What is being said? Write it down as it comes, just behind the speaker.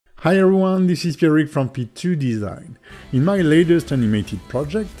Hi everyone, this is Pierrick from P2design. In my latest animated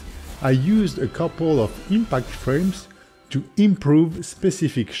project, I used a couple of impact frames to improve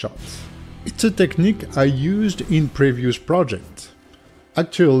specific shots. It's a technique I used in previous projects,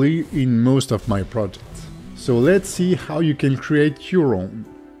 actually in most of my projects. So let's see how you can create your own.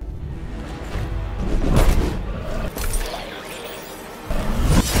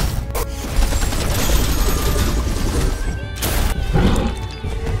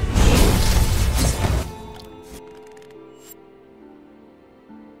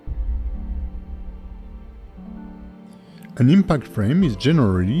 An impact frame is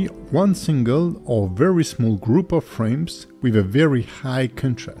generally one single or very small group of frames with a very high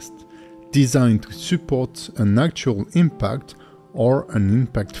contrast, designed to support an actual impact or an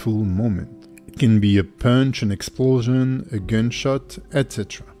impactful moment. It can be a punch, an explosion, a gunshot,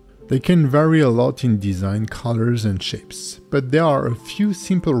 etc. They can vary a lot in design, colors and shapes, but there are a few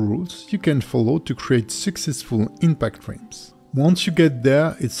simple rules you can follow to create successful impact frames. Once you get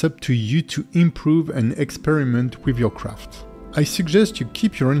there, it's up to you to improve and experiment with your craft. I suggest you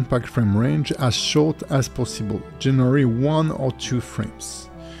keep your impact frame range as short as possible, generally 1 or 2 frames.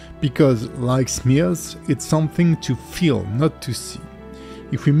 Because, like smears, it's something to feel, not to see.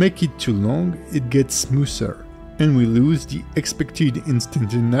 If we make it too long, it gets smoother, and we lose the expected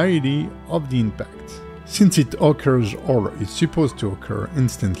instantaneity of the impact. Since it occurs or is supposed to occur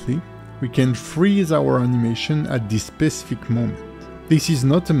instantly, we can freeze our animation at this specific moment. This is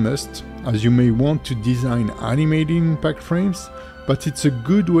not a must, as you may want to design animated impact frames, but it's a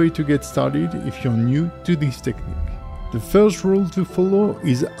good way to get started if you're new to this technique. The first rule to follow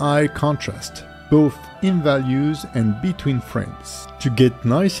is eye contrast, both in values and between frames. To get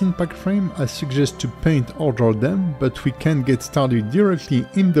nice impact frame, I suggest to paint or draw them, but we can get started directly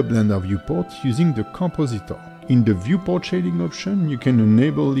in the Blender viewport using the compositor. In the viewport shading option, you can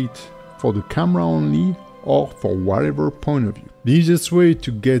enable it for the camera only or for whatever point of view. The easiest way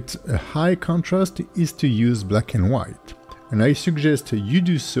to get a high contrast is to use black and white, and I suggest you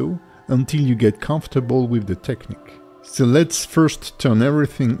do so until you get comfortable with the technique. So let's first turn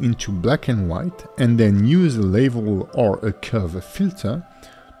everything into black and white and then use a level or a curve filter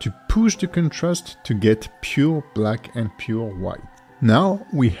to push the contrast to get pure black and pure white. Now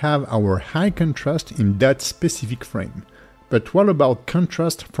we have our high contrast in that specific frame. But what about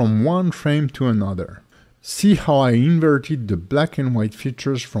contrast from one frame to another? See how I inverted the black and white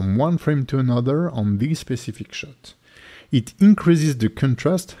features from one frame to another on this specific shot. It increases the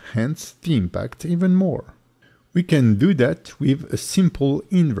contrast, hence the impact, even more. We can do that with a simple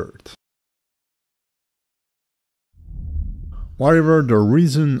invert. Whatever the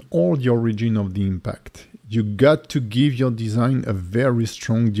reason or the origin of the impact, you got to give your design a very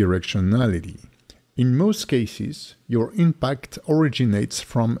strong directionality. In most cases, your impact originates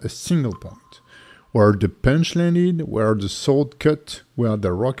from a single point, where the punch landed, where the sword cut, where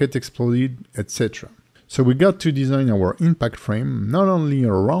the rocket exploded, etc. So we got to design our impact frame not only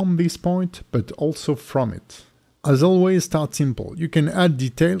around this point, but also from it. As always, start simple. You can add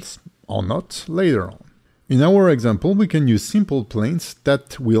details, or not, later on. In our example, we can use simple planes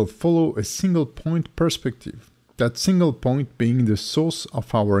that will follow a single point perspective, that single point being the source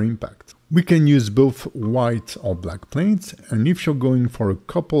of our impact. We can use both white or black planes, and if you're going for a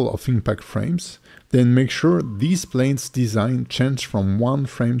couple of impact frames, then make sure these planes' design change from one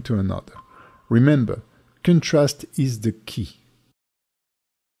frame to another. Remember, contrast is the key.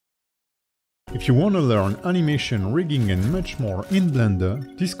 If you want to learn animation, rigging and much more in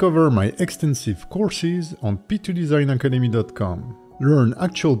Blender, discover my extensive courses on P2designacademy.com. Learn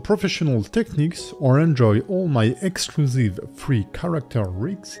actual professional techniques or enjoy all my exclusive free character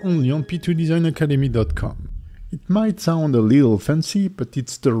rigs only on P2designacademy.com. It might sound a little fancy, but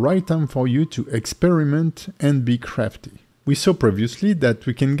it's the right time for you to experiment and be crafty. We saw previously that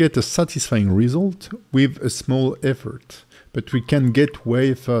we can get a satisfying result with a small effort, but we can get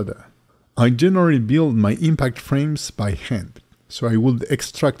way further. I generally build my impact frames by hand. So I would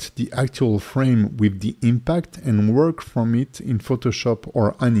extract the actual frame with the impact and work from it in Photoshop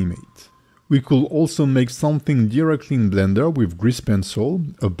or Animate. We could also make something directly in Blender with grease pencil,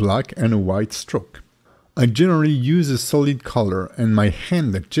 a black and a white stroke. I generally use a solid color and my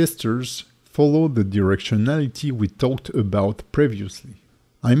hand gestures follow the directionality we talked about previously.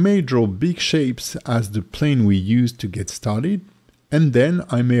 I may draw big shapes as the plane we used to get started, and then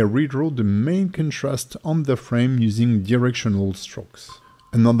I may redraw the main contrast on the frame using directional strokes.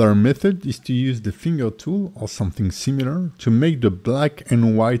 Another method is to use the finger tool or something similar to make the black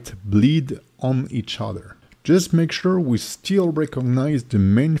and white bleed on each other. Just make sure we still recognize the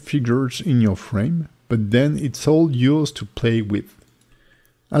main figures in your frame, but then it's all yours to play with.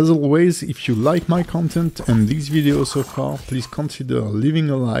 As always, if you like my content and this video so far, please consider leaving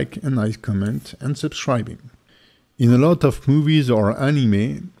a like, a nice comment and subscribing. In a lot of movies or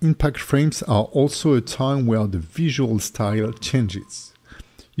anime, impact frames are also a time where the visual style changes.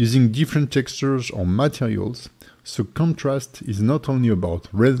 Using different textures or materials, so contrast is not only about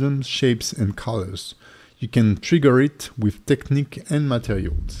rhythms, shapes and colors. You can trigger it with technique and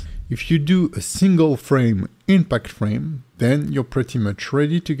materials. If you do a single frame impact frame, then you're pretty much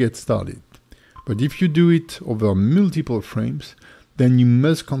ready to get started. But if you do it over multiple frames, then you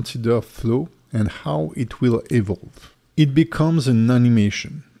must consider flow and how it will evolve. It becomes an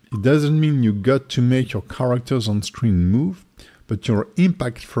animation. It doesn't mean you got to make your characters on screen move, but your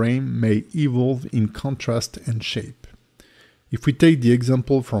impact frame may evolve in contrast and shape. If we take the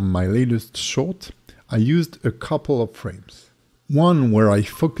example from my latest short, I used a couple of frames. One where I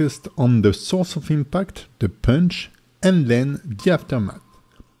focused on the source of impact, the punch, and then the aftermath,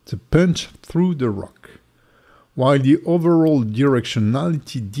 the punch through the rock. While the overall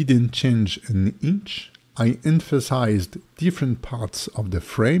directionality didn't change an inch, I emphasized different parts of the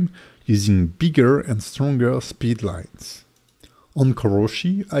frame using bigger and stronger speed lines. On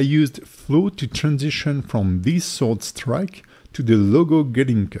Koroshi, I used flow to transition from this sword strike to the logo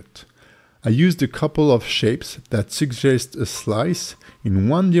getting cut. I used a couple of shapes that suggest a slice in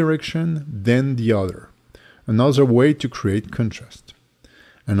one direction, then the other. Another way to create contrast.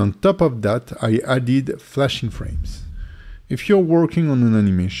 And on top of that, I added flashing frames. If you're working on an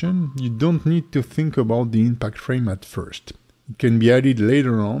animation, you don't need to think about the impact frame at first. It can be added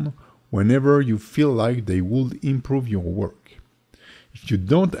later on, whenever you feel like they would improve your work. If you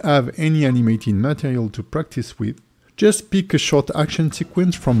don't have any animated material to practice with, just pick a short action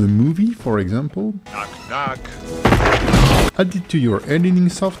sequence from a movie, for example. Knock, knock. Add it to your editing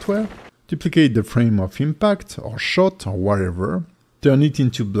software, duplicate the frame of impact or shot or whatever, turn it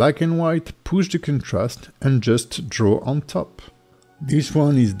into black and white, push the contrast and just draw on top. This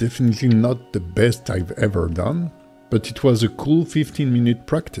one is definitely not the best I've ever done, but it was a cool 15-minute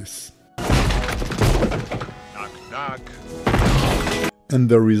practice. Knock, knock. And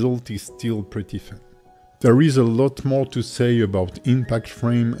the result is still pretty fun. There is a lot more to say about impact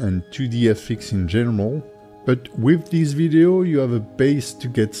frame and 2D FX in general, but with this video you have a base to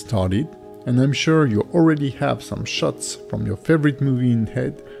get started, and I'm sure you already have some shots from your favorite movie in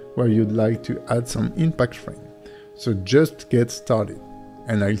head where you'd like to add some impact frame. So just get started,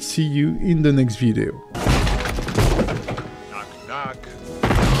 and I'll see you in the next video.